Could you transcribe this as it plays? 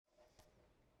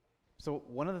So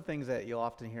one of the things that you'll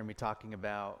often hear me talking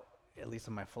about, at least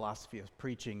in my philosophy of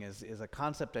preaching, is a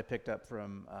concept I picked up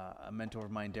from a mentor of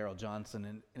mine, Daryl Johnson,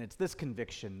 and it's this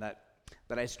conviction that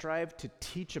I strive to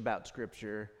teach about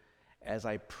Scripture as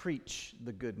I preach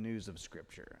the good news of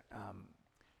Scripture.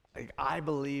 I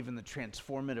believe in the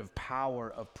transformative power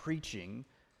of preaching,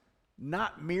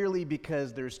 not merely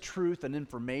because there's truth and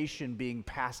information being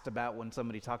passed about when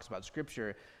somebody talks about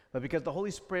Scripture, but because the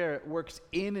Holy Spirit works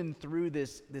in and through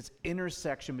this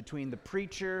intersection between the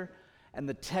preacher and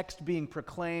the text being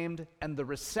proclaimed and the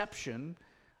reception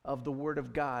of the Word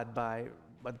of God by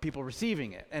the people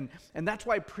receiving it. And that's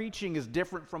why preaching is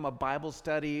different from a Bible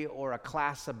study or a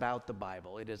class about the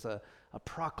Bible. It is a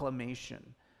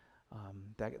proclamation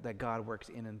that God works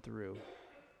in and through.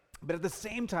 But at the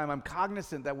same time, I'm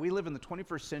cognizant that we live in the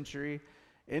 21st century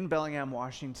in Bellingham,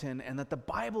 Washington, and that the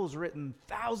Bible is written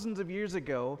thousands of years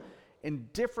ago in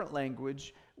different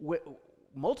language,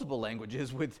 multiple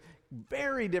languages with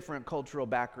very different cultural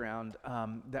background,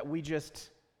 that we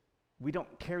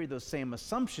don't carry those same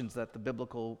assumptions that the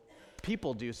biblical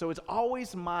people do. So it's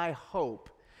always my hope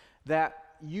that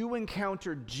you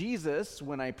encounter Jesus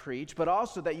when I preach, but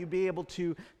also that you be able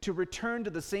to return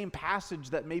to the same passage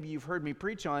that maybe you've heard me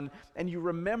preach on, and you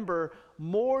remember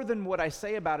more than what I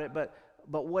say about it, but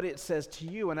what it says to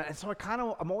you. And so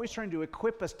I'm always trying to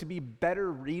equip us to be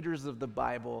better readers of the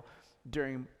Bible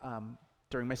during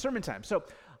my sermon time. So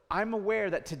I'm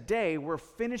aware that today we're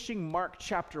finishing Mark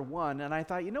chapter 1, and I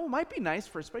thought, it might be nice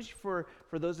especially for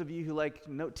those of you who like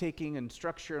note-taking and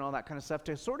structure and all that kind of stuff,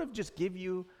 to sort of just give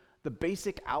you the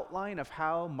basic outline of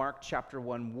how Mark chapter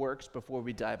 1 works before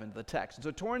we dive into the text. And so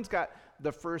Torrin's got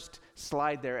the first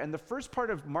slide there, and the first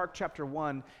part of Mark chapter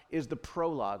 1 is the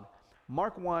prologue.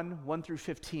 Mark 1 through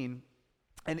 15,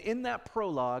 and in that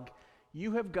prologue,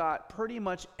 you have got pretty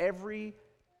much every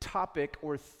topic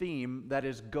or theme that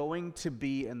is going to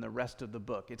be in the rest of the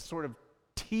book. It sort of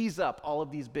tees up all of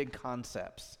these big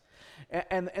concepts.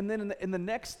 And then in the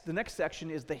next section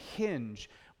is the hinge.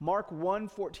 Mark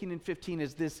 1:14 and 15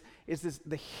 is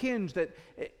the hinge that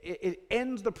it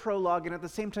ends the prologue and at the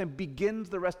same time begins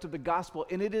the rest of the gospel.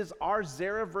 And it is our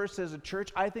Zera verse as a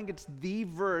church. I think it's the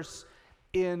verse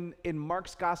in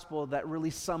Mark's gospel that really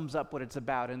sums up what it's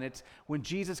about. And it's when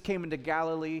Jesus came into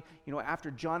Galilee,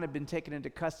 after John had been taken into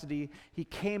custody, he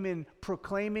came in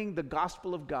proclaiming the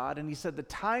gospel of God, and he said, the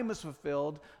time is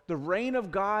fulfilled, the reign of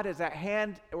God is at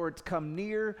hand, or it's come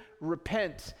near,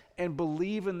 repent and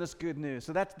believe in this good news.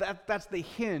 So that's the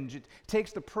hinge. It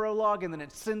takes the prologue and then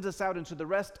it sends us out into the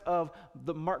rest of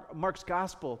the Mark's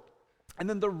gospel. And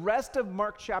then the rest of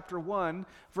Mark chapter 1,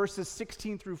 verses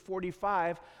 16 through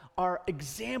 45, are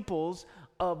examples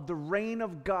of the reign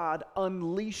of God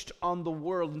unleashed on the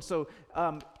world. And so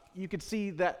you could see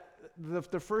that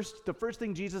the first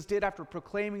thing Jesus did after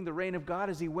proclaiming the reign of God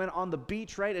is he went on the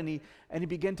beach, right? And he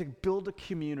began to build a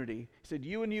community. He said,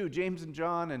 you, James and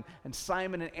John and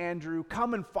Simon and Andrew,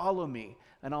 come and follow me,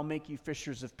 and I'll make you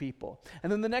fishers of people.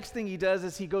 And then the next thing he does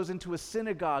is he goes into a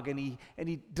synagogue and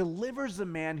he delivers a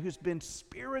man who's been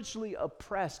spiritually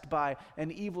oppressed by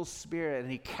an evil spirit,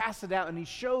 and he casts it out, and he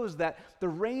shows that the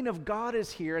reign of God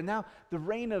is here, and now the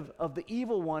reign of the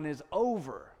evil one is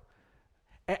over.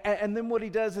 And then what he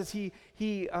does is he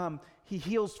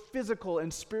heals physical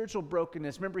and spiritual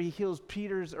brokenness. Remember, he heals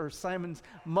Simon's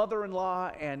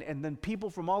mother-in-law, and then people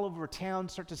from all over town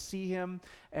start to see him,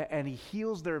 and he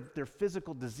heals their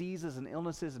physical diseases and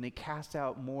illnesses, and he casts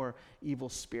out more evil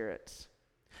spirits.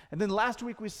 And then last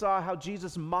week we saw how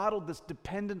Jesus modeled this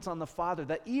dependence on the Father,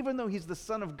 that even though he's the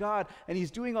Son of God and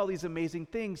he's doing all these amazing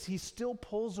things, he still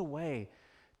pulls away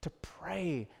to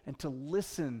pray and to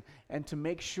listen and to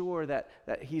make sure that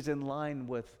he's in line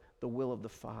with the will of the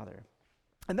Father.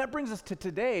 And that brings us to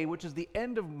today, which is the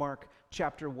end of Mark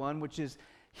chapter 1, which is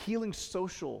healing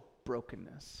social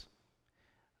brokenness,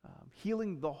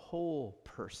 healing the whole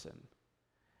person.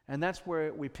 And that's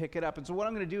where we pick it up. And so what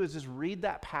I'm going to do is just read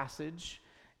that passage,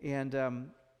 and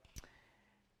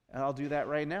I'll do that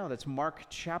right now. That's Mark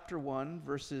chapter 1,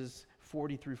 verses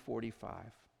 40 through 45.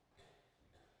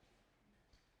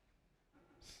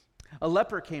 A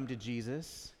leper came to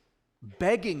Jesus,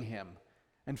 begging him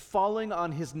and falling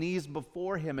on his knees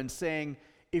before him and saying,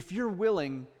 if you're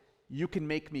willing, you can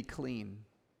make me clean.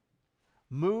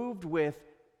 Moved with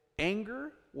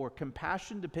anger or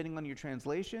compassion, depending on your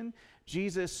translation,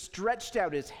 Jesus stretched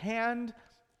out his hand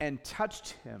and touched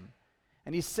him.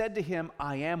 And he said to him,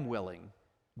 I am willing,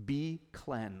 be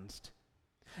cleansed.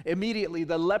 Immediately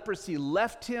the leprosy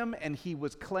left him and he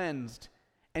was cleansed.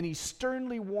 And he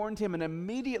sternly warned him and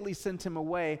immediately sent him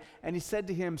away. And he said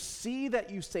to him, see that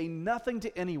you say nothing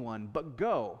to anyone, but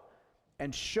go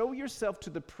and show yourself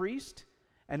to the priest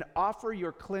and offer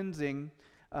your cleansing,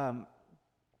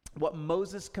 what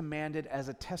Moses commanded as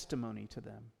a testimony to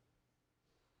them.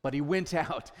 But he went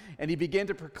out and he began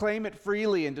to proclaim it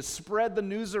freely and to spread the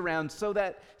news around, so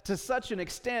that to such an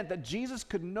extent that Jesus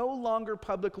could no longer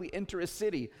publicly enter a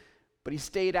city, but he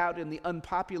stayed out in the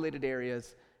unpopulated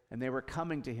areas, and they were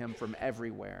coming to him from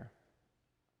everywhere.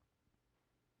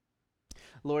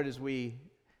 Lord, as we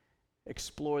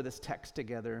explore this text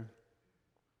together,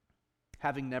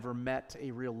 having never met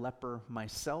a real leper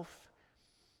myself,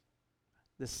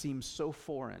 this seems so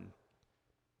foreign.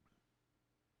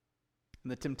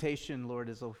 And the temptation, Lord,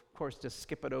 is of course to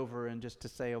skip it over and just to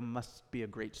say, oh, must be a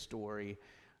great story.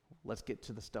 Let's get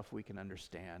to the stuff we can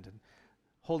understand. And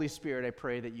Holy Spirit, I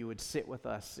pray that you would sit with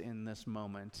us in this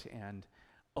moment and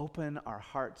open our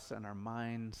hearts and our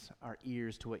minds, our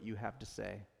ears to what you have to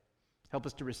say. Help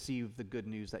us to receive the good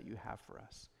news that you have for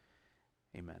us.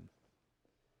 Amen.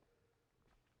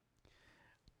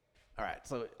 All right,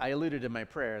 so I alluded in my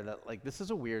prayer that this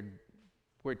is a weird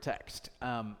text.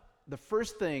 The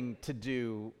first thing to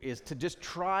do is to just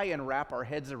try and wrap our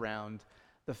heads around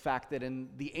the fact that in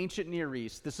the ancient Near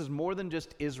East, this is more than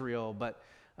just Israel, but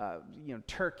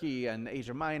Turkey and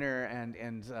Asia Minor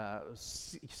and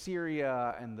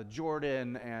Syria and the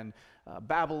Jordan and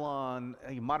Babylon,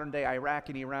 modern day Iraq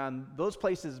and Iran, those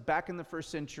places back in the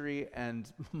first century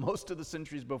and most of the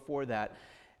centuries before that,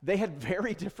 they had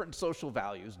very different social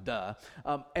values,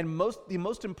 and the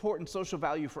most important social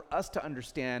value for us to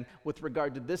understand with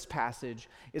regard to this passage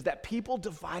is that people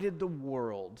divided the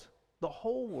world, the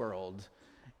whole world,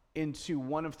 into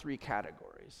one of three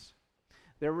categories.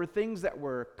 There were things that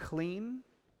were clean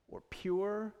or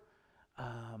pure,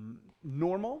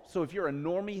 normal. So if you're a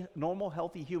normal,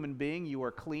 healthy human being, you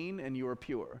are clean and you are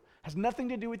pure. Has nothing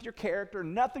to do with your character,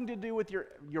 nothing to do with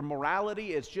your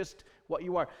morality. It's just what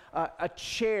you are. A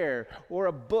chair or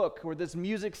a book or this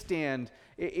music stand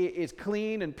is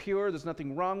clean and pure. There's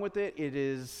nothing wrong with it. It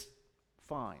is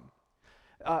fine.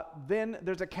 Then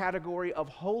there's a category of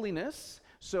holiness.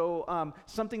 So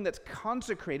something that's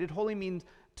consecrated. Holy means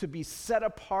to be set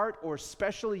apart or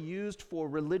specially used for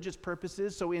religious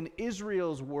purposes. So in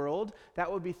Israel's world, that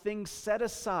would be things set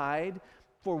aside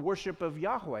for worship of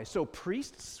Yahweh. So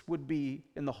priests would be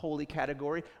in the holy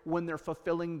category when they're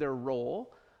fulfilling their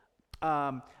role.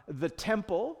 The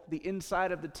temple, the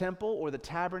inside of the temple or the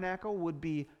tabernacle would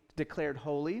be declared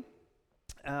holy.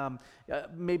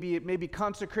 Maybe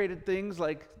consecrated things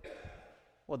like,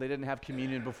 well, they didn't have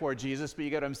communion before Jesus, but you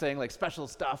get what I'm saying, like special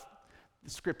stuff. The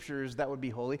scriptures, that would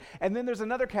be holy. And then there's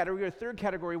another category, a third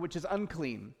category, which is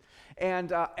unclean. And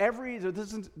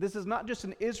this is not just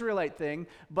an Israelite thing,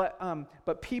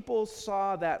 but people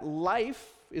saw that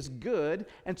life is good,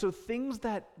 and so things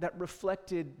that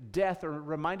reflected death or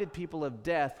reminded people of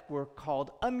death were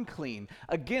called unclean.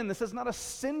 Again, this is not a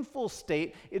sinful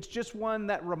state, it's just one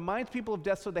that reminds people of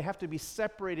death, so they have to be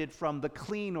separated from the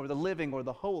clean or the living or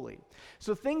the holy.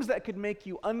 So things that could make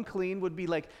you unclean would be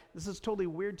like, this is totally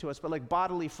weird to us, but like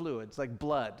bodily fluids, like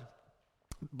blood.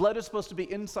 Blood is supposed to be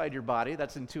inside your body,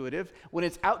 that's intuitive. When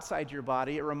it's outside your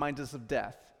body, it reminds us of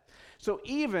death. So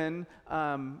even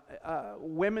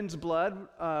women's blood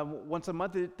once a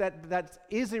month, that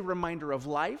is a reminder of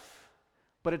life,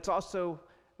 but it's also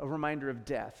a reminder of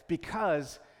death.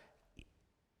 Because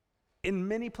in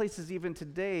many places even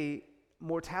today,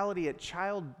 mortality at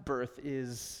childbirth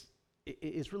is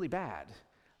really bad.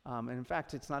 And in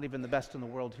fact, it's not even the best in the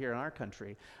world here in our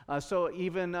country. So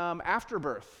even after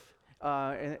birth,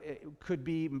 it could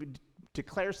be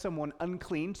declare someone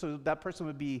unclean, so that person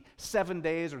would be 7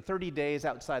 days or 30 days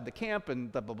outside the camp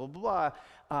and blah, blah, blah,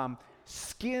 blah.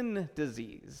 Skin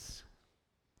disease,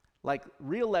 like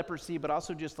real leprosy, but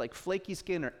also just like flaky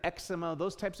skin or eczema,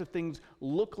 those types of things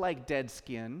look like dead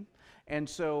skin, and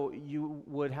so you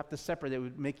would have to separate. It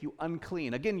would make you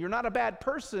unclean. Again, you're not a bad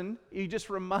person, you just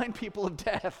remind people of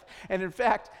death. And in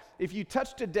fact, if you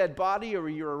touched a dead body or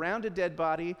you're around a dead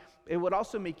body, it would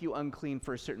also make you unclean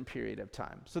for a certain period of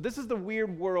time. So this is the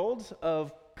weird world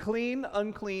of clean,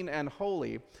 unclean, and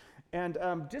holy. And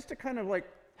just to kind of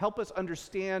like help us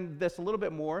understand this a little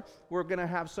bit more, we're going to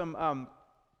have some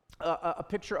a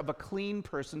picture of a clean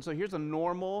person. So here's a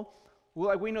normal,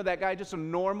 well, we know that guy, just a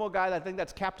normal guy. I think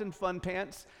that's Captain Fun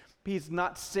Pants. He's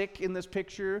not sick in this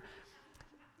picture.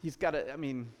 He's got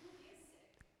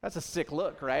that's a sick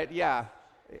look, right? Yeah,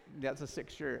 that's a sick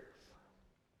shirt.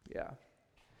 Yeah.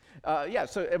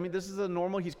 So, this is a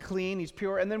normal, he's clean, he's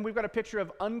pure. And then we've got a picture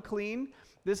of unclean.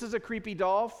 This is a creepy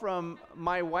doll from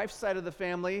my wife's side of the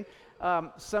family.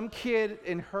 Some kid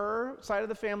in her side of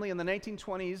the family in the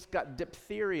 1920s got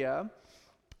diphtheria,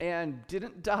 and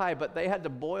didn't die, but they had to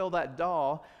boil that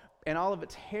doll, and all of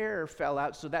its hair fell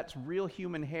out, so that's real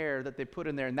human hair that they put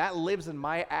in there, and that lives in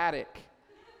my attic.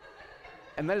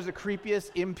 And that is the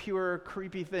creepiest, impure,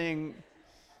 creepy thing.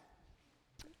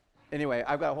 Anyway,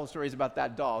 I've got whole stories about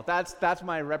that doll. That's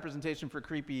my representation for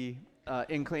creepy,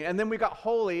 unclean. And then we got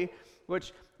holy,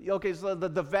 which, okay, so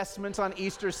the vestments on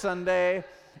Easter Sunday,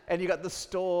 and you got the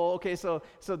stole. Okay, so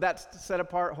that's set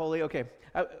apart, holy. Okay,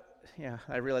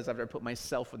 I realized after I put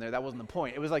myself in there, that wasn't the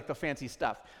point. It was like the fancy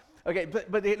stuff. Okay,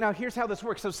 but now here's how this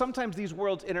works. So sometimes these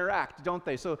worlds interact, don't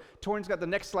they? So Torrin's got the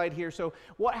next slide here. So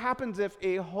what happens if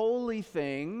a holy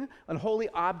thing, a holy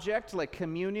object like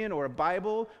communion or a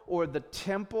Bible or the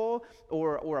temple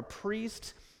or a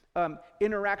priest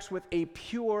interacts with a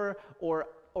pure or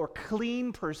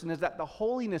clean person? Is that the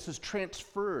holiness is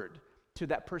transferred to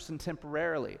that person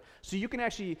temporarily. So you can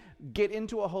actually get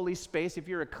into a holy space. If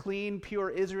you're a clean, pure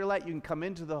Israelite, you can come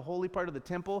into the holy part of the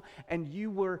temple, and you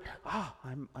were,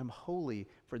 I'm holy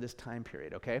for this time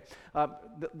period, okay?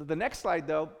 The next slide,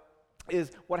 though,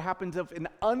 is what happens if an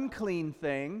unclean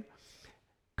thing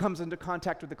comes into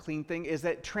contact with the clean thing, is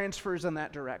that it transfers in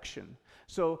that direction.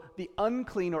 So the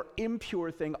unclean or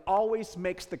impure thing always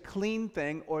makes the clean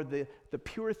thing or the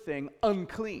pure thing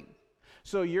unclean.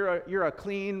 So you're a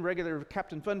clean, regular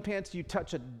Captain Fun Pants, you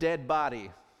touch a dead body,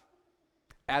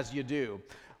 as you do.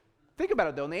 Think about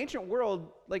it, though. In the ancient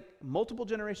world, like, multiple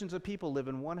generations of people live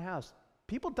in one house.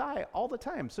 People die all the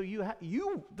time. So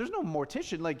there's no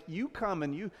mortician. Like, you come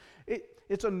and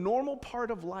it's a normal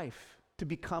part of life to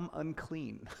become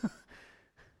unclean.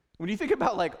 When you think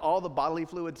about, like, all the bodily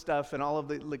fluid stuff and all of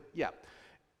the, like,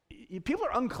 people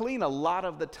are unclean a lot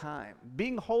of the time.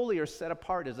 Being holy or set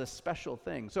apart is a special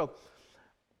thing. So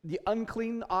the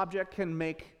unclean object can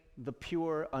make the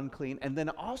pure unclean, and then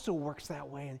it also works that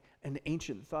way in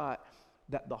ancient thought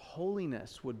that the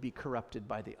holiness would be corrupted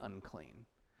by the unclean.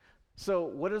 So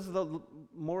what is the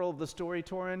moral of the story,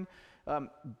 Torrin?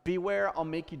 Beware, I'll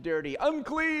make you dirty.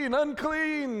 Unclean,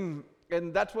 unclean.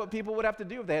 And that's what people would have to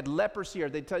do if they had leprosy, or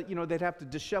they'd have to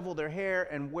dishevel their hair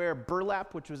and wear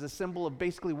burlap, which was a symbol of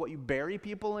basically what you bury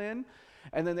people in.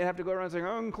 And then they have to go around saying,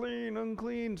 unclean,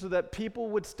 unclean, so that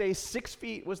people would stay 6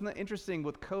 feet. Wasn't that interesting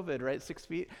with COVID, right? 6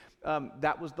 feet.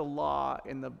 That was the law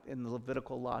in the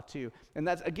Levitical law too. And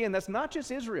that's not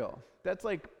just Israel. That's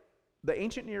like the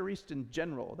ancient Near East in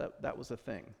general. That was a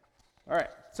thing. All right.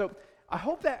 So I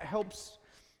hope that helps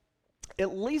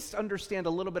at least understand a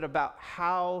little bit about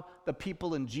how the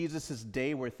people in Jesus'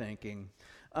 day were thinking.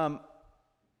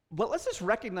 But let's just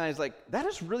recognize, like, that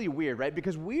is really weird, right?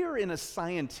 Because we are in a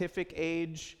scientific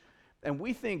age, and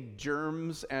we think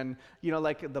germs, and,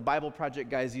 like the Bible Project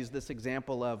guys use this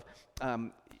example of,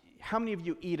 how many of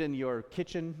you eat in your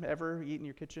kitchen, ever eat in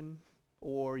your kitchen?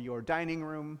 Or your dining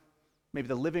room, maybe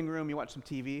the living room, you watch some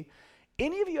TV.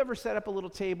 Any of you ever set up a little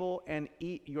table and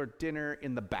eat your dinner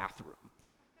in the bathroom?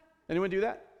 Anyone do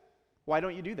that? Why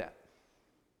don't you do that?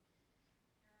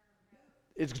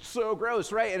 It's so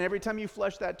gross, right? And every time you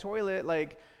flush that toilet,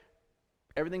 like,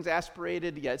 everything's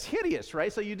aspirated. Yeah, it's hideous,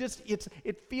 right? So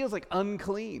it feels like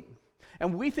unclean.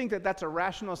 And we think that that's a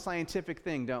rational scientific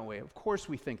thing, don't we? Of course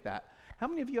we think that. How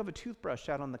many of you have a toothbrush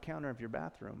out on the counter of your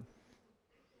bathroom?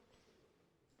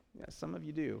 Yeah, some of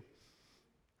you do.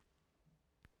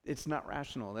 It's not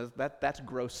rational. That's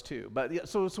gross too. But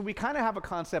so we kind of have a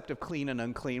concept of clean and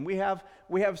unclean. We have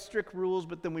strict rules,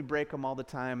 but then we break them all the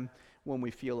time when we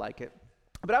feel like it.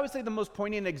 But I would say the most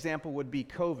poignant example would be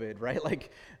COVID, right?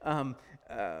 Like,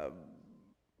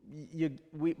 we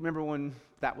remember when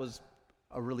that was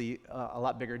a really a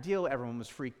lot bigger deal. Everyone was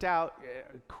freaked out.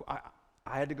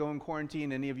 I had to go in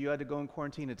quarantine. Any of you had to go in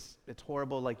quarantine? It's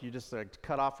horrible. Like, you're just like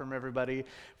cut off from everybody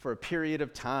for a period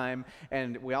of time,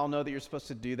 and we all know that you're supposed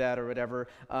to do that or whatever.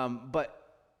 But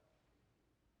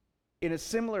in a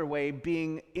similar way,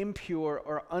 being impure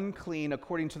or unclean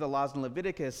according to the laws in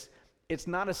Leviticus, it's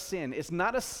not a sin. It's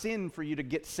not a sin for you to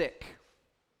get sick.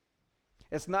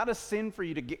 It's not a sin for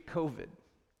you to get COVID.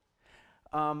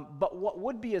 But what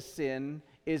would be a sin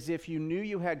is if you knew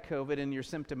you had COVID and you're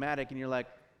symptomatic and you're like,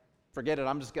 forget it,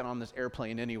 I'm just getting on this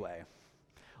airplane anyway.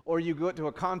 Or you go to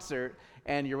a concert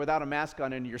and you're without a mask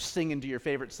on and you're singing to your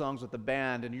favorite songs with the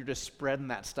band and you're just spreading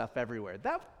that stuff everywhere.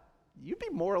 You'd be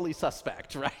morally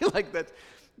suspect, right? Like,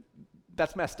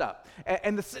 that's messed up.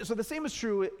 So the same is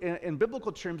true in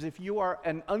biblical terms. If you're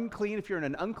in an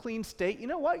unclean state, you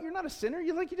know what? You're not a sinner.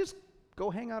 You just go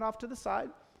hang out off to the side.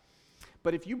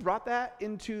 But if you brought that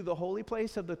into the holy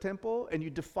place of the temple and you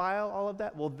defile all of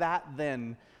that, well, that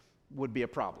then would be a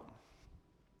problem.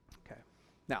 Okay.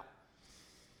 Now,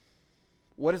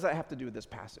 what does that have to do with this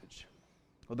passage?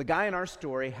 Well, the guy in our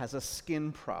story has a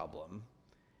skin problem,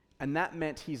 And that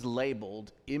meant he's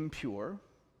labeled impure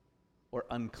or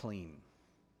unclean.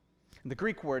 The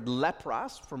Greek word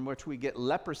lepros, from which we get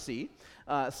leprosy,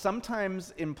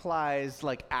 sometimes implies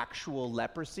like actual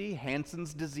leprosy,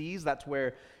 Hansen's disease. That's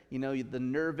where, the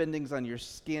nerve endings on your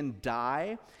skin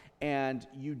die and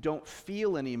you don't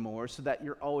feel anymore, so that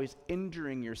you're always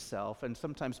injuring yourself, and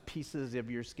sometimes pieces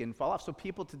of your skin fall off. So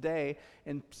people today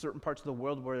in certain parts of the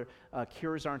world where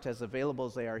cures aren't as available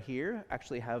as they are here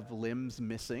actually have limbs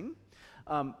missing.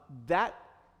 That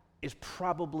is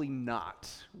probably not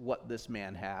what this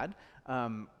man had.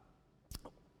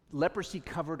 Leprosy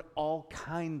covered all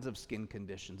kinds of skin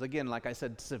conditions. Again, like I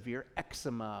said, severe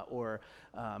eczema or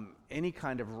any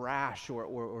kind of rash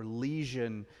or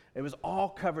lesion. It was all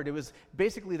covered. It was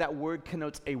basically, that word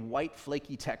connotes a white,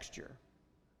 flaky texture.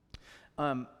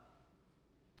 The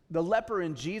leper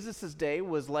in Jesus' day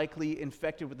was likely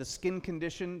infected with a skin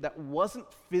condition that wasn't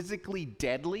physically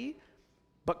deadly,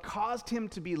 but caused him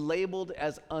to be labeled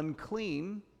as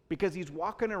unclean because he's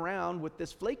walking around with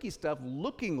this flaky stuff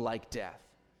looking like death.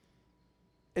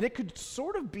 And it could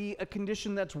sort of be a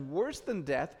condition that's worse than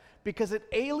death because it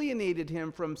alienated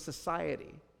him from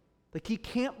society. Like, he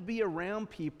can't be around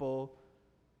people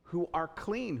who are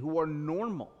clean, who are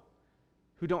normal,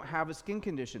 who don't have a skin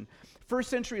condition. First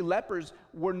century lepers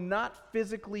were not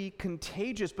physically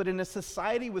contagious, but in a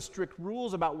society with strict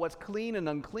rules about what's clean and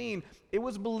unclean, it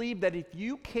was believed that if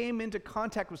you came into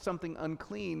contact with something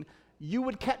unclean, you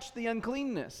would catch the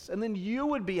uncleanness, and then you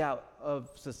would be out of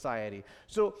society.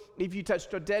 So if you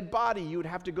touched a dead body, you would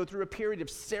have to go through a period of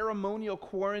ceremonial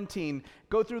quarantine,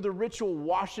 go through the ritual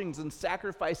washings and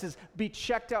sacrifices, be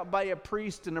checked out by a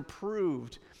priest and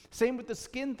approved. Same with the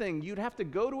skin thing. You'd have to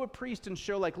go to a priest and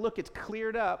show, like, look, it's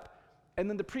cleared up. And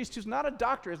then the priest, who's not a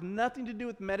doctor, has nothing to do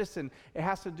with medicine. It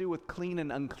has to do with clean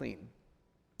and unclean.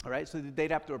 All right? So they'd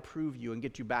have to approve you and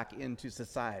get you back into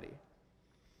society.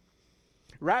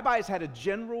 Rabbis had a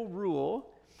general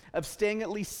rule of staying at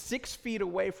least 6 feet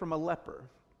away from a leper.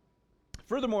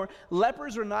 Furthermore,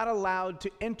 lepers are not allowed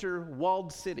to enter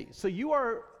walled cities. So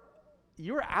you're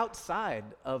outside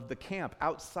of the camp,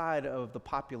 outside of the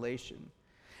population.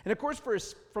 And of course,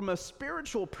 from a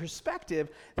spiritual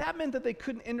perspective, that meant that they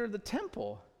couldn't enter the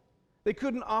temple. They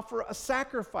couldn't offer a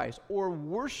sacrifice or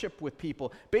worship with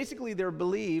people. Basically, they're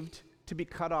believed to be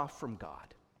cut off from God.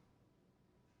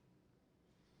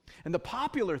 And the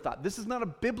popular thought, this is not a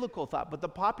biblical thought, but the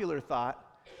popular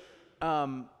thought,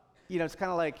 it's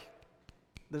kind of like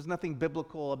there's nothing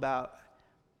biblical about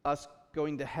us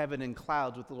going to heaven in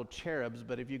clouds with little cherubs,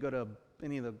 but if you go to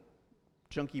any of the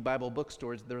junky Bible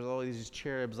bookstores, there's all these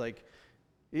cherubs. Like,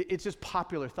 it's just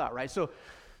popular thought, right? So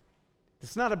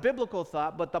it's not a biblical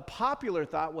thought, but the popular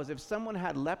thought was if someone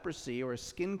had leprosy or a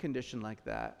skin condition like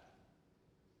that,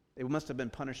 it must have been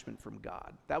punishment from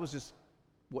God. That was just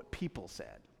what people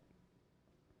said.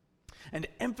 And to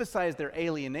emphasize their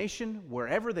alienation,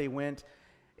 wherever they went,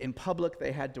 in public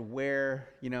they had to wear,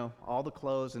 all the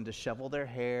clothes and to shovel their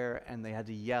hair, and they had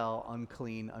to yell,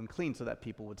 unclean, unclean, so that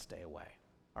people would stay away.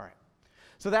 All right.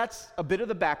 So that's a bit of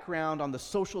the background on the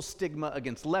social stigma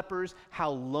against lepers,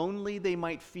 how lonely they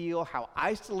might feel, how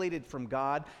isolated from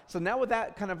God. So now with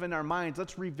that kind of in our minds,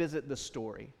 let's revisit the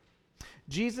story.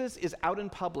 Jesus is out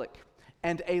in public,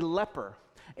 and a leper,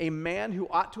 a man who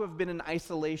ought to have been in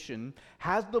isolation,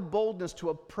 has the boldness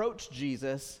to approach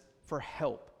Jesus for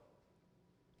help.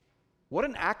 What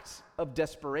an act of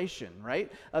desperation, right?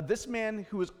 This man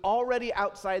who is already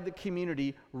outside the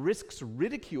community risks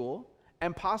ridicule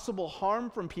and possible harm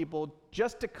from people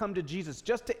just to come to Jesus,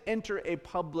 just to enter a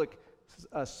public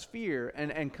sphere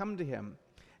and come to him.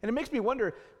 And it makes me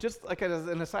wonder, just like as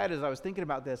an aside as I was thinking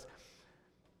about this,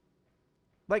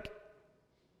 like,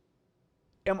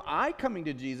 am I coming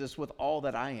to Jesus with all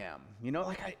that I am?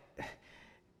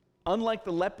 Unlike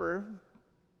the leper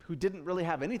who didn't really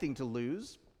have anything to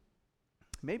lose,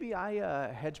 maybe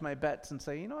I hedge my bets and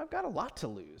say, I've got a lot to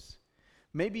lose.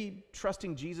 Maybe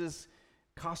trusting Jesus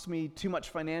costs me too much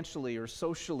financially or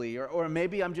socially, or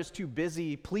maybe I'm just too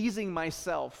busy pleasing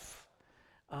myself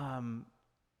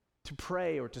to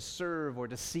pray or to serve or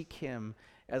to seek him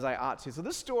as I ought to. So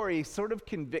this story sort of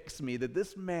convicts me that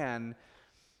this man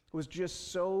was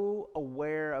just so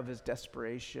aware of his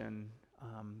desperation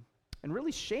and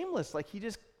really shameless. Like, he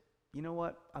just,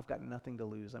 I've got nothing to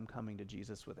lose. I'm coming to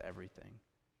Jesus with everything.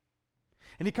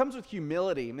 And he comes with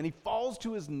humility, and he falls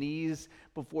to his knees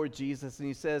before Jesus, and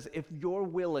he says, if you're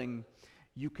willing,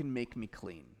 you can make me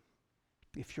clean.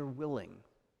 If you're willing.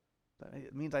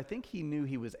 It means I think he knew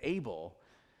he was able,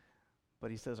 but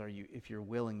he says, if you're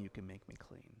willing, you can make me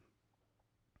clean.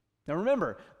 Now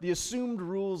remember, the assumed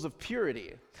rules of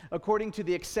purity. According to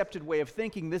the accepted way of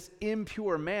thinking, this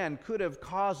impure man could have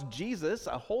caused Jesus,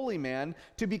 a holy man,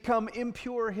 to become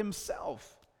impure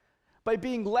himself. By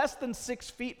being less than 6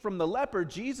 feet from the leper,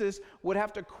 Jesus would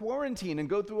have to quarantine and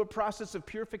go through a process of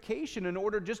purification in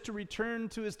order just to return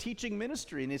to his teaching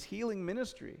ministry and his healing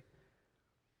ministry.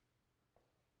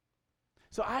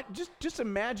 So I just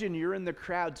imagine you're in the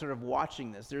crowd sort of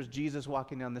watching this. There's Jesus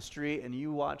walking down the street, and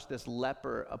you watch this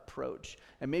leper approach.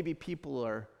 And maybe people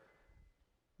are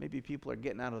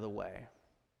getting out of the way.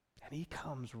 And he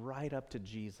comes right up to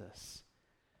Jesus.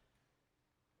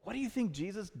 What do you think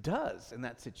Jesus does in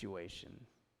that situation?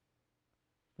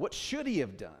 What should he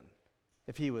have done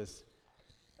if he was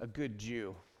a good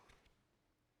Jew?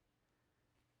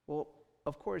 Well,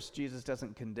 of course, Jesus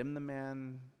doesn't condemn the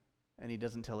man, and he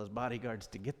doesn't tell his bodyguards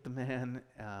to get the man.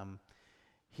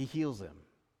 He heals him.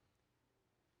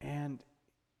 And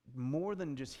more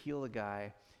than just heal the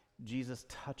guy, Jesus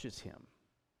touches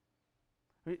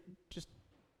him. Just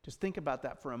think about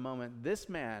that for a moment. This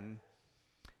man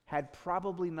had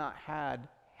probably not had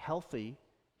healthy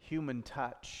human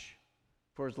touch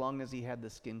for as long as he had the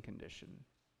skin condition.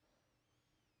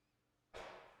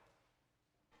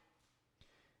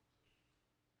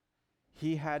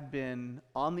 He had been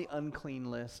on the unclean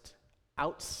list,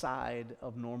 outside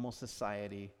of normal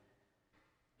society.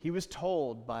 He was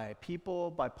told by people,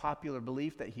 by popular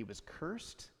belief, that he was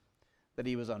cursed, that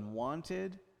he was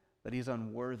unwanted, that he's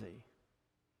unworthy.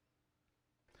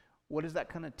 What does that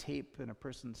kind of tape in a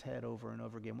person's head over and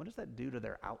over again? What does that do to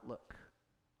their outlook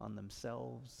on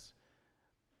themselves,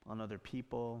 on other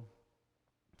people,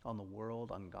 on the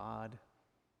world, on God?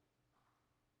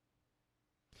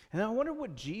 And I wonder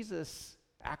what Jesus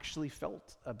actually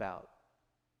felt about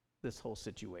this whole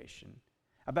situation,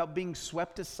 about being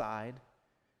swept aside,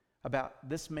 about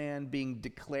this man being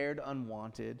declared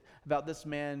unwanted, about this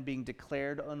man being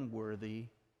declared unworthy.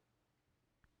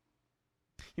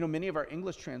 You know, many of our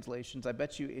English translations, I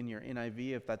bet you in your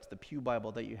NIV, if that's the Pew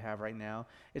Bible that you have right now,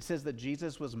 it says that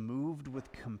Jesus was moved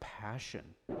with compassion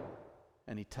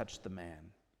and he touched the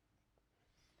man.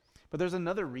 But there's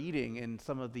another reading in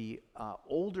some of the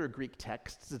older Greek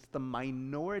texts. It's the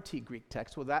minority Greek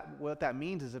text. Well, what that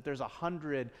means is if there's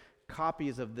 100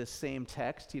 copies of this same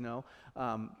text,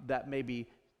 that maybe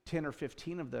 10 or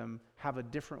 15 of them have a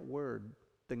different word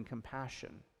than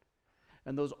compassion.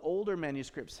 And those older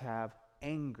manuscripts have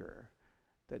anger,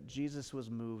 that Jesus was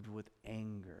moved with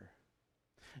anger.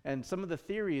 And some of the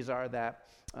theories are that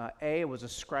it was a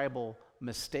scribal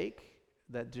mistake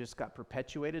that just got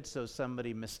perpetuated, so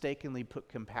somebody mistakenly put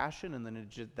compassion, and then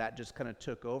that just kind of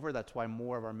took over. That's why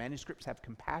more of our manuscripts have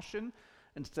compassion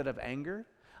instead of anger.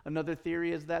 Another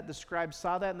theory is that the scribes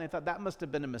saw that, and they thought that must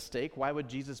have been a mistake. Why would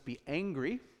Jesus be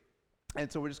angry? And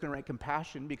so we're just going to write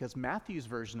compassion because Matthew's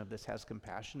version of this has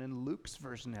compassion, and Luke's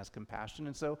version has compassion,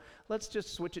 and so let's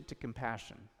just switch it to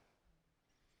compassion.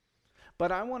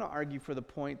 But I want to argue for the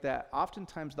point that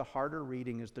oftentimes the harder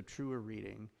reading is the truer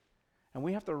reading. And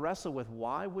we have to wrestle with,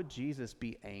 why would Jesus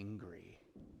be angry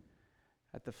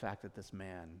at the fact that this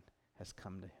man has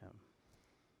come to him?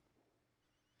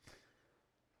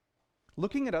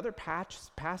 Looking at other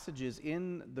passages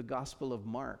in the Gospel of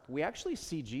Mark, we actually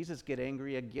see Jesus get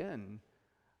angry again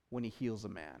when he heals a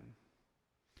man.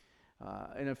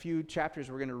 In a few chapters,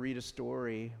 we're going to read a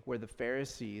story where the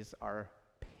Pharisees are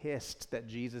pissed that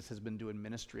Jesus has been doing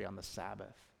ministry on the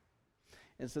Sabbath.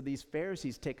 And so these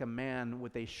Pharisees take a man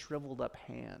with a shriveled up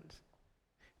hand.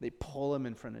 They pull him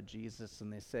in front of Jesus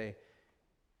and they say,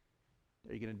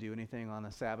 "Are you going to do anything on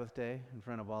a Sabbath day in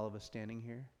front of all of us standing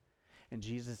here?" And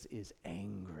Jesus is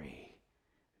angry,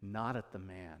 not at the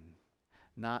man,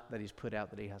 not that he's put out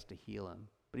that he has to heal him,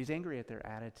 but he's angry at their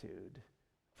attitude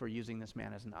for using this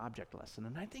man as an object lesson.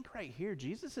 And I think right here,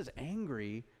 Jesus is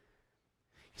angry.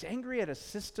 He's angry at a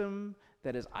system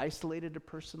that has isolated a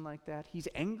person like that. He's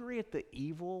angry at the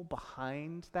evil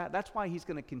behind that. That's why he's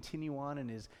going to continue on in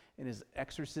his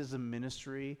exorcism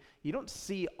ministry. You don't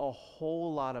see a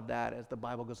whole lot of that as the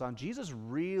Bible goes on. Jesus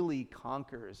really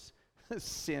conquers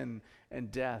sin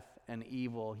and death and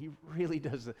evil. He really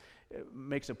does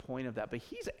makes a point of that. But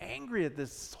he's angry at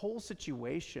this whole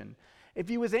situation. If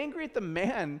he was angry at the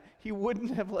man, he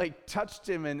wouldn't have touched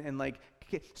him and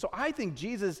so I think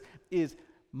Jesus is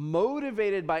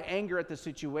motivated by anger at the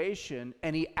situation,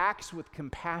 and he acts with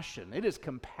compassion. It is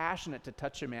compassionate to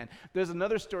touch a man. There's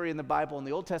another story in the Bible in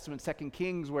the Old Testament, 2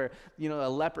 Kings, where a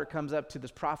leper comes up to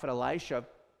this prophet Elisha,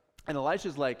 and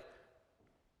Elisha's like,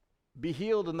 "Be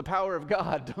healed in the power of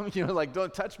God."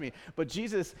 Don't touch me. But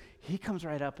Jesus, he comes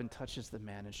right up and touches the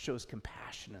man and shows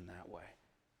compassion in that way.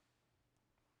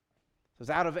 It was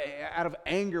out of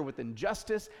anger with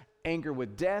injustice, anger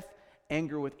with death,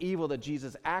 anger with evil, that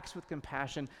Jesus acts with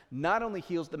compassion, not only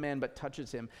heals the man, but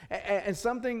touches him. And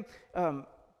something,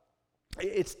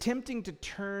 it's tempting to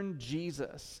turn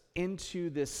Jesus into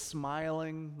this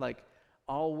smiling, like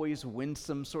always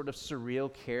winsome, sort of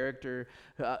surreal character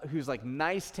who's like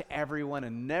nice to everyone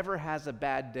and never has a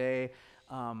bad day.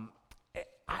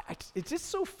 It's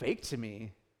just so fake to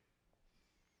me.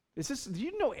 Do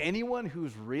you know anyone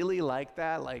who's really like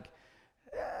that? Like,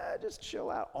 just chill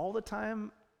out all the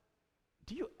time.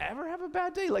 Do you ever have a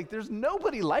bad day? Like, there's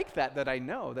nobody like that I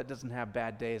know that doesn't have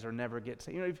bad days or never gets,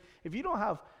 if you don't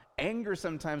have anger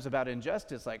sometimes about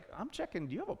injustice, like, I'm checking,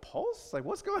 do you have a pulse? Like,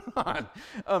 what's going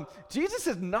on? Jesus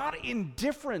is not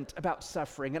indifferent about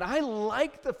suffering, and I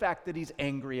like the fact that he's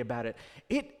angry about it.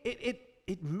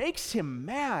 It makes him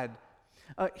mad.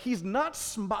 He's not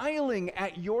smiling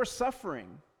at your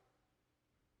suffering.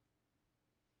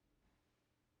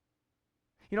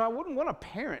 I wouldn't want a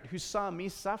parent who saw me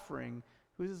suffering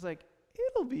who's just like,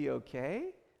 it'll be okay.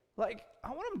 Like,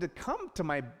 I want him to come to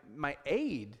my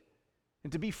aid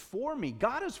and to be for me.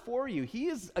 God is for you. He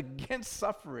is against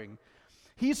suffering.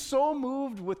 He's so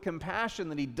moved with compassion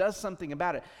that he does something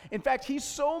about it. In fact, he's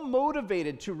so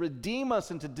motivated to redeem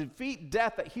us and to defeat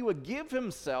death that he would give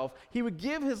himself, he would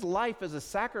give his life as a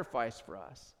sacrifice for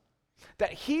us.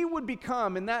 That he would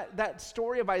become, in that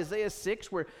story of Isaiah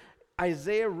 6, where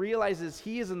Isaiah realizes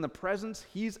he is in the presence,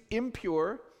 he's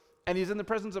impure, and he's in the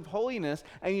presence of holiness,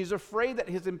 and he's afraid that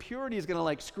his impurity is going to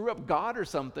like screw up God or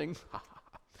something.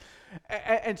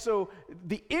 And so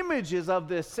the image is of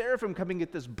this seraphim coming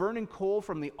at this burning coal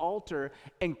from the altar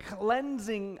and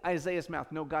cleansing Isaiah's mouth.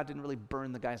 No, God didn't really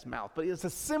burn the guy's mouth, but it's a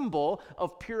symbol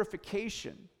of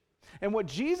purification. And what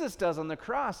Jesus does on the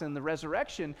cross and the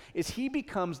resurrection is he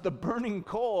becomes the burning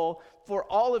coal for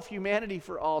all of humanity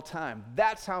for all time.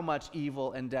 That's how much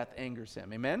evil and death angers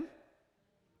him. Amen?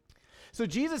 So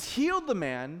Jesus healed the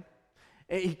man.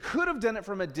 He could have done it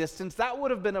from a distance. That would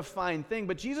have been a fine thing.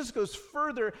 But Jesus goes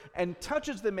further and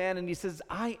touches the man and he says,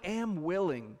 I am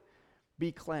willing.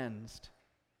 Be cleansed.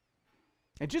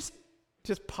 And just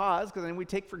pause, because then we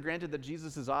take for granted that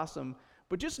Jesus is awesome.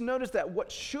 But just notice that what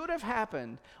should have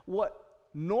happened, what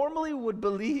normally would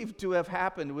believe to have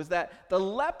happened, was that the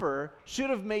leper should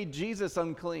have made Jesus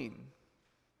unclean.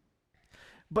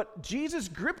 But Jesus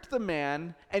gripped the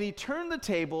man and he turned the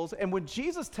tables, and when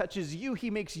Jesus touches you, he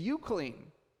makes you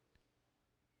clean.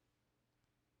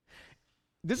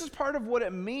 This is part of what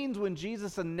it means when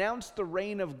Jesus announced the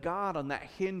reign of God on that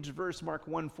hinge verse, Mark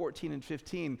 1:14 and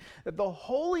 15, that the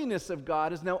holiness of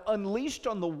God is now unleashed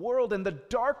on the world, and the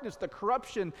darkness, the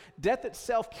corruption, death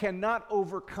itself cannot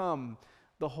overcome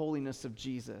the holiness of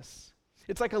Jesus.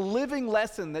 It's like a living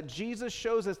lesson that Jesus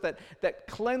shows us that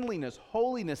cleanliness,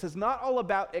 holiness is not all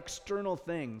about external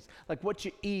things, like what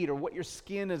you eat or what your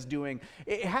skin is doing.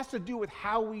 It has to do with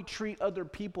how we treat other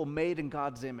people made in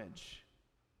God's image.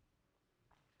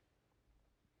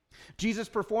 Jesus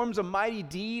performs a mighty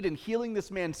deed in healing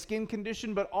this man's skin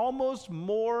condition, but almost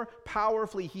more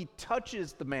powerfully, he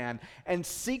touches the man and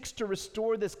seeks to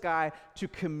restore this guy to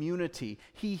community.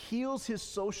 He heals his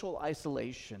social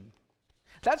isolation.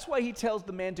 That's why he tells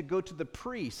the man to go to the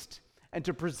priest and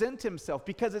to present himself,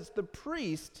 because it's the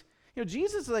priest.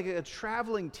 Jesus is like a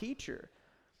traveling teacher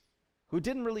who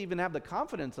didn't really even have the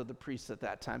confidence of the priests at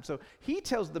that time. So he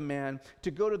tells the man to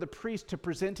go to the priest to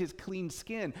present his clean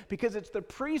skin, because it's the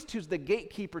priest who's the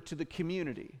gatekeeper to the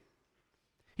community.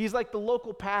 He's like the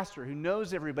local pastor who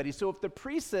knows everybody. So if the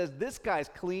priest says, this guy's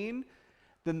clean,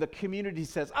 then the community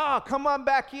says, come on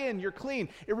back in, you're clean.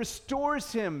 It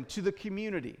restores him to the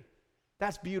community.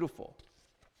 That's beautiful.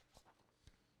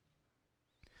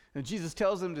 And Jesus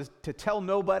tells them to tell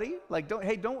nobody, like,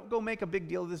 don't go make a big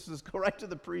deal of this, just go right to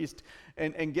the priest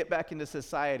and get back into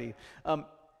society.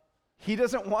 He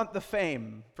doesn't want the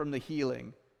fame from the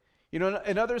healing.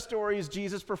 In other stories,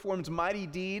 Jesus performs mighty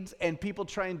deeds and people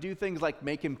try and do things like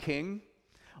make him king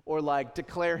or like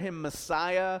declare him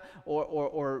Messiah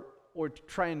or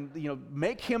try and,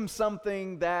 make him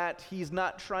something that he's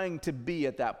not trying to be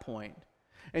at that point.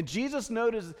 And Jesus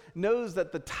knows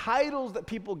that the titles that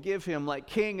people give him, like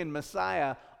King and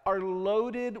Messiah, are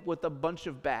loaded with a bunch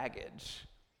of baggage.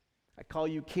 I call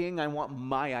you king, I want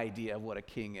my idea of what a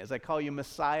king is. I call you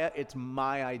Messiah, it's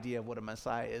my idea of what a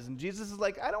Messiah is. And Jesus is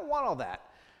like, I don't want all that.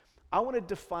 I want to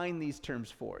define these terms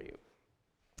for you.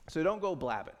 So don't go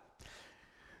blabbing.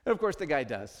 And of course the guy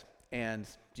does. And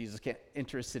Jesus can't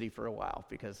enter a city for a while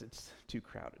because it's too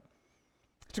crowded.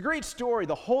 It's a great story,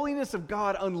 the holiness of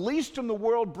God unleashed on the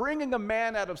world, bringing a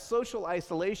man out of social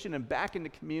isolation and back into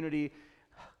community.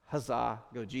 Huzzah,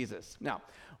 go Jesus. Now,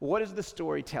 what is the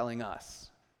story telling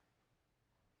us?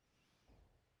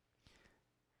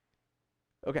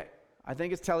 Okay, I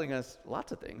think it's telling us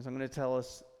lots of things. I'm going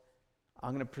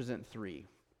to present three.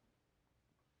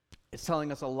 It's telling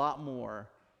us a lot more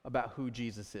about who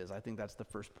Jesus is. I think that's the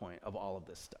first point of all of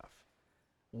this stuff.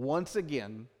 Once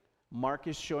again, Mark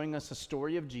is showing us a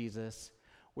story of Jesus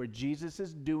where Jesus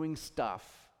is doing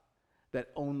stuff that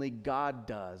only God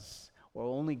does, or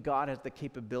only God has the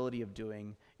capability of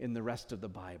doing in the rest of the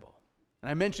Bible. And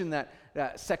I mentioned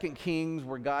that 2 Kings,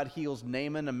 where God heals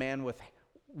Naaman, a man with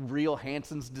real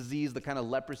Hansen's disease, the kind of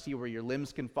leprosy where your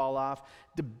limbs can fall off,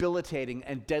 debilitating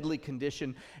and deadly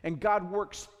condition. And God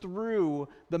works through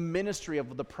the ministry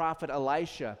of the prophet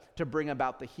Elisha to bring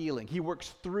about the healing. He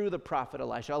works through the prophet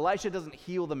Elisha. Elisha doesn't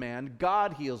heal the man,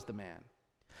 God heals the man.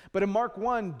 But in Mark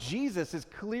 1, Jesus is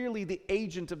clearly the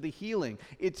agent of the healing.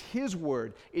 It's his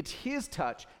word, it's his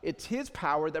touch, it's his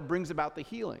power that brings about the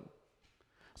healing.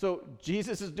 So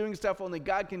Jesus is doing stuff only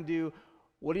God can do.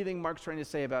 What do you think Mark's trying to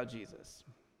say about Jesus?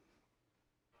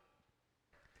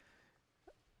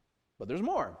 But there's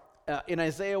more. In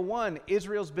Isaiah 1,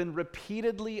 Israel's been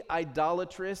repeatedly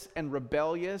idolatrous and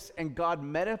rebellious, and God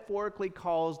metaphorically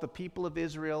calls the people of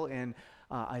Israel in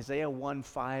Isaiah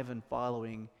 1:5 and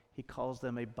following, he calls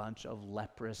them a bunch of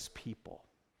leprous people.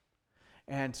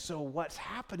 And so what's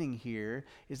happening here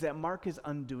is that Mark is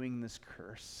undoing this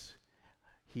curse.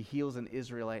 He heals an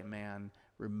Israelite man,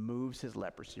 removes his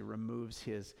leprosy, removes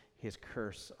his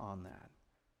curse on that.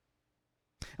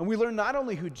 And we learn not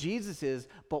only who Jesus is,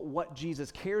 but what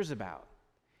Jesus cares about.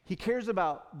 He cares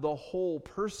about the whole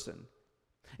person.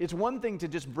 It's one thing to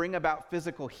just bring about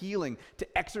physical healing,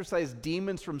 to exorcise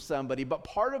demons from somebody, but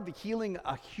part of the healing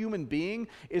a human being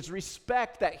is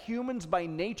respect that humans by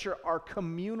nature are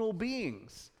communal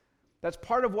beings. That's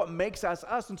part of what makes us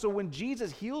us. And so when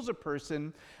Jesus heals a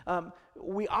person,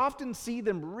 we often see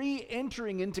them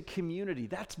re-entering into community.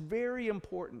 That's very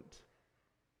important.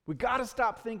 We got to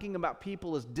stop thinking about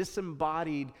people as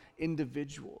disembodied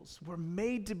individuals. We're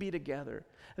made to be together.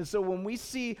 And so when we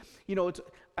see,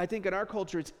 I think in our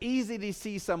culture, it's easy to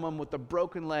see someone with a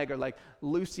broken leg, or like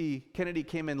Lucy Kennedy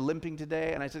came in limping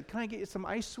today, and I said, "Can I get you some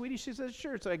ice, sweetie?" She said,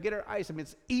 "Sure." So I get her ice. I mean,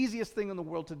 it's the easiest thing in the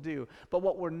world to do. But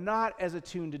what we're not as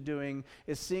attuned to doing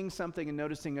is seeing something and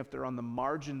noticing if they're on the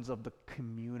margins of the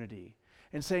community.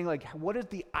 And saying, like, what is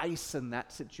the ice in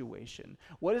that situation?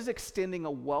 What is extending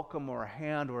a welcome or a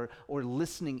hand or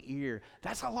listening ear?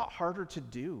 That's a lot harder to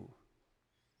do.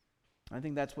 I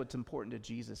think that's what's important to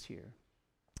Jesus here.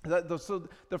 So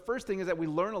the first thing is that we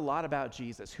learn a lot about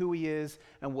Jesus, who he is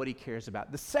and what he cares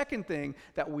about. The second thing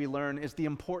that we learn is the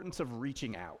importance of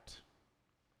reaching out.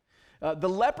 The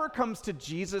leper comes to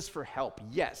Jesus for help.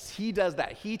 Yes, he does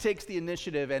that. He takes the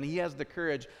initiative and he has the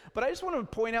courage. But I just want to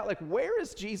point out, where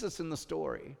is Jesus in the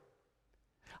story?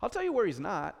 I'll tell you where he's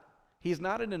not. He's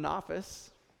not in an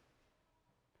office.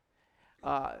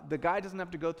 The guy doesn't have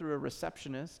to go through a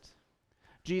receptionist.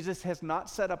 Jesus has not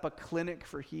set up a clinic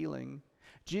for healing.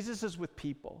 Jesus is with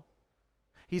people.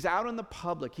 He's out in the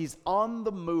public. He's on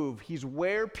the move. He's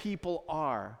where people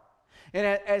are. And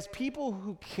as people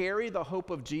who carry the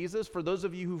hope of Jesus, for those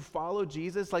of you who follow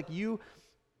Jesus, you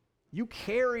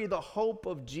carry the hope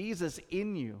of Jesus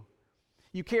in you.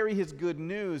 You carry his good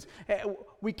news.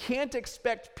 We can't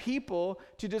expect people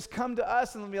to just come to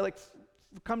us and be like,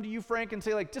 come to you, Frank, and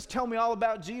say, just tell me all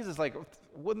about Jesus.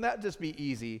 Wouldn't that just be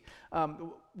easy?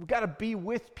 We've got to be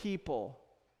with people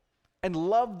and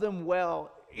love them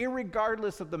well,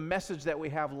 irregardless of the message that we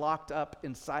have locked up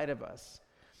inside of us.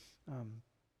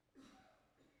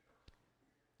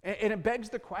 And it begs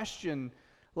the question,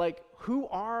 who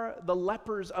are the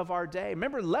lepers of our day?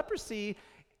 Remember, leprosy,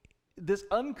 this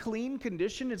unclean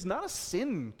condition, is not a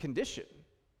sin condition.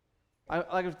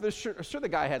 I'm sure the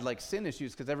guy had sin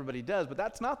issues because everybody does, but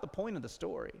that's not the point of the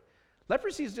story.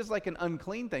 Leprosy is just an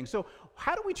unclean thing. So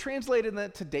how do we translate it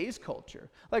in today's culture?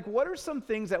 What are some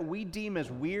things that we deem as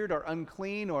weird or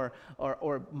unclean or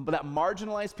that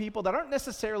marginalize people that aren't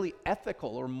necessarily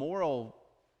ethical or moral?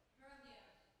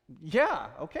 Yeah,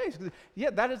 okay. Yeah,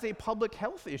 that is a public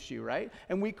health issue, right?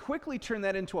 And we quickly turn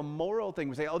that into a moral thing.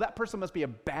 We say, that person must be a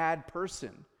bad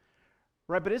person,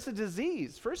 right? But it's a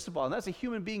disease, first of all, and that's a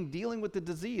human being dealing with the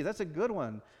disease. That's a good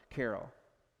one, Carol.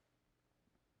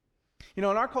 In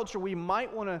our culture, we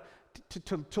might want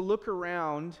to look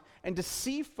around and to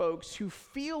see folks who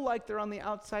feel like they're on the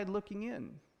outside looking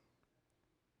in.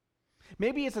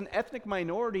 Maybe it's an ethnic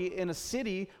minority in a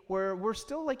city where we're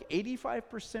still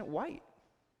 85% white.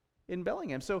 In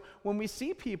Bellingham. So when we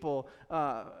see people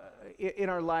in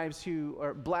our lives who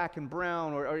are black and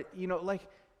brown, or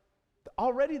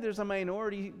already there's a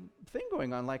minority thing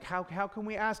going on. Like, how can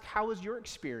we ask, how was your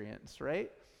experience,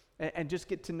 right? And just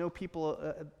get to know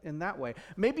people in that way.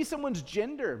 Maybe someone's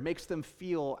gender makes them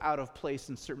feel out of place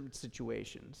in certain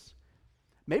situations.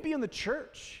 Maybe in the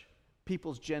church,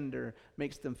 people's gender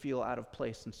makes them feel out of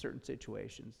place in certain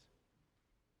situations.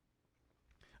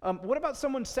 What about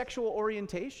someone's sexual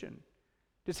orientation?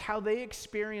 Just how they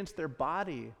experience their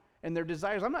body and their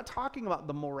desires. I'm not talking about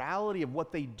the morality of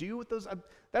what they do with those.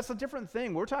 That's a different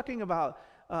thing. We're talking about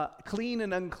clean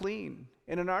and unclean.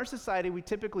 And in our society,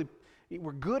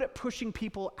 we're good at pushing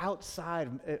people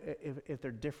outside if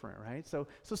they're different, right? So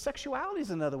sexuality is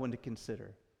another one to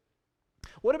consider.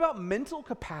 What about mental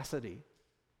capacity?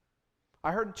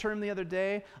 I heard a term the other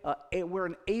day, we're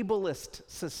an ableist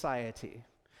society.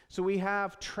 So we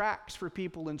have tracks for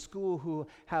people in school who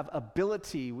have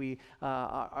ability.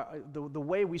 The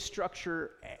way we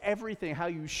structure everything, how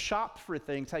you shop for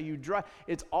things, how you drive,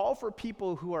 it's all for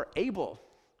people who are able.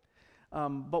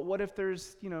 But what if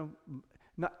there's,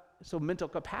 not so mental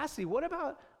capacity? What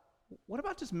about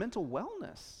just mental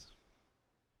wellness?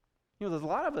 There's a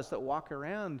lot of us that walk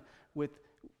around with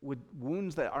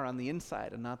wounds that are on the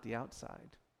inside and not the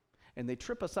outside. And they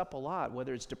trip us up a lot,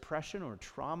 whether it's depression or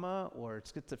trauma or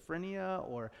schizophrenia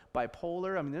or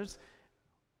bipolar. I mean, there's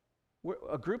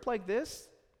a group like this,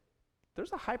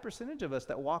 there's a high percentage of us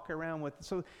that walk around with,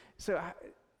 so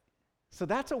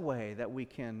that's a way that we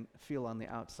can feel on the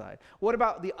outside. What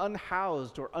about the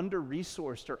unhoused or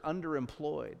under-resourced or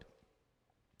underemployed?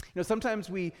 Sometimes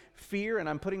we fear, and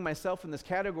I'm putting myself in this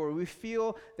category, we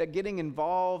feel that getting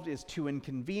involved is too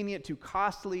inconvenient, too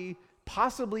costly,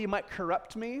 possibly might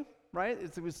corrupt me, right?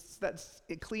 That's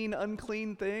a clean,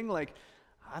 unclean thing. Like,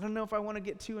 I don't know if I want to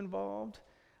get too involved.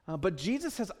 But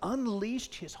Jesus has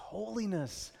unleashed his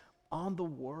holiness on the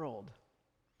world.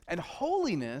 And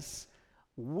holiness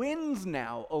wins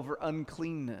now over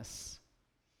uncleanness.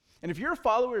 And if you're a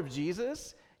follower of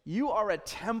Jesus, you are a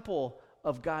temple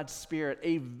of God's Spirit,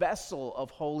 a vessel of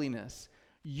holiness.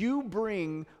 You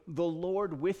bring the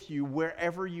Lord with you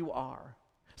wherever you are.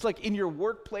 It's like in your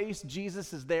workplace,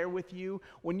 Jesus is there with you.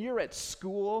 When you're at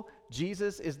school,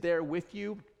 Jesus is there with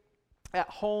you. At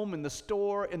home, in the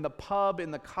store, in the pub,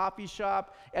 in the coffee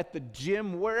shop, at the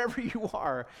gym, wherever you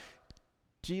are,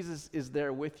 Jesus is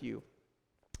there with you.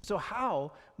 So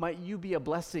how might you be a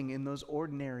blessing in those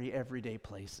ordinary, everyday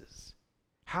places?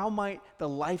 How might the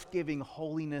life-giving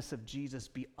holiness of Jesus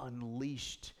be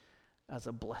unleashed as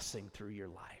a blessing through your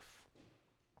life?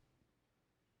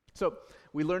 So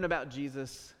we learn about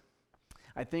Jesus.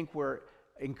 I think we're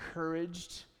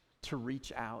encouraged to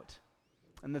reach out.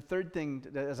 And the third thing,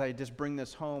 as I just bring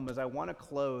this home, is I want to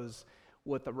close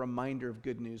with a reminder of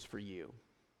good news for you.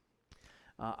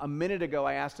 A minute ago,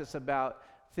 I asked us about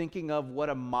thinking of what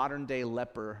a modern-day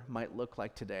leper might look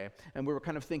like today. And we were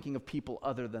kind of thinking of people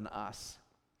other than us.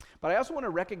 But I also want to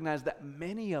recognize that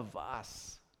many of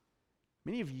us,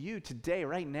 many of you today,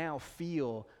 right now,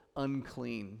 feel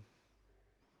unclean.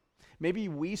 Maybe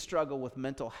we struggle with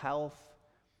mental health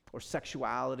or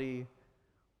sexuality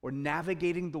or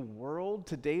navigating the world,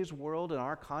 today's world in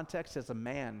our context as a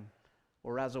man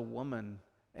or as a woman,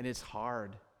 and it's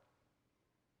hard.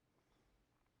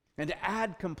 And to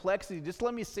add complexity, just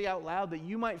let me say out loud that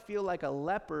you might feel like a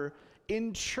leper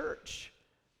in church,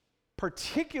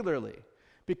 particularly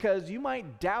because you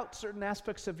might doubt certain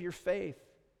aspects of your faith.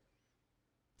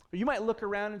 Or you might look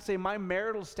around and say, my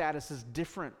marital status is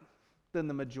different than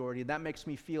the majority. That makes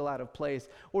me feel out of place.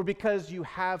 Or because you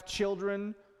have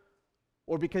children,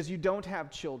 or because you don't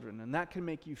have children, and that can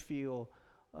make you feel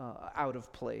out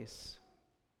of place.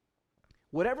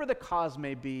 Whatever the cause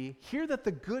may be, hear that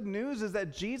the good news is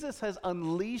that Jesus has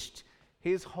unleashed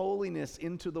his holiness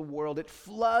into the world. It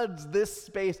floods this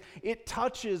space. It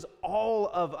touches all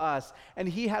of us, and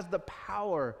he has the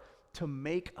power to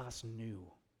make us new.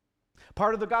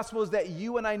 Part of the gospel is that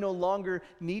you and I no longer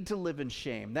need to live in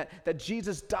shame, that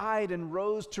Jesus died and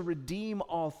rose to redeem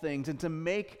all things and to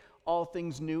make all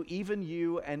things new, even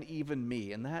you and even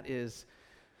me. And that is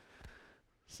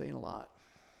saying a lot.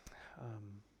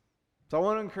 So I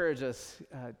want to encourage us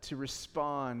to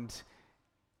respond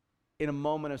in a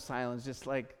moment of silence, just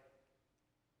like,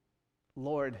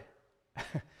 Lord,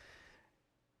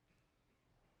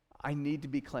 I need to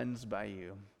be cleansed by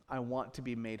you. I want to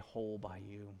be made whole by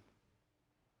you.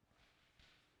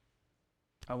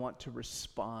 I want to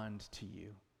respond to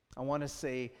you. I want to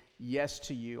say yes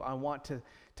to you. I want to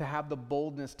have the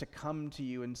boldness to come to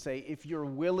you and say, if you're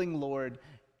willing, Lord,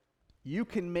 you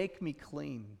can make me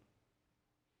clean.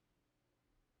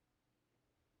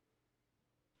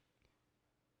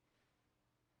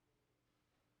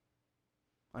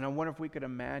 And I wonder if we could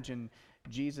imagine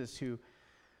Jesus who,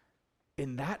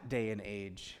 in that day and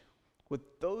age,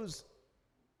 with those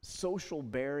social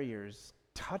barriers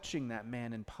touching that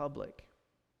man in public,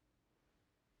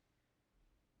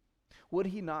 would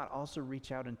he not also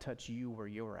reach out and touch you where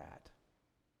you're at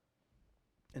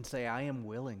and say, I am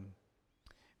willing,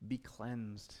 be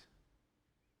cleansed?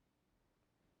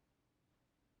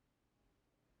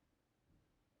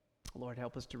 Lord,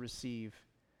 help us to receive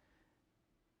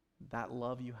that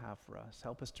love you have for us.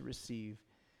 Help us to receive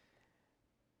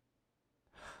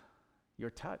your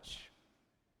touch,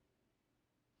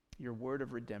 your word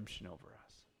of redemption over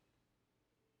us.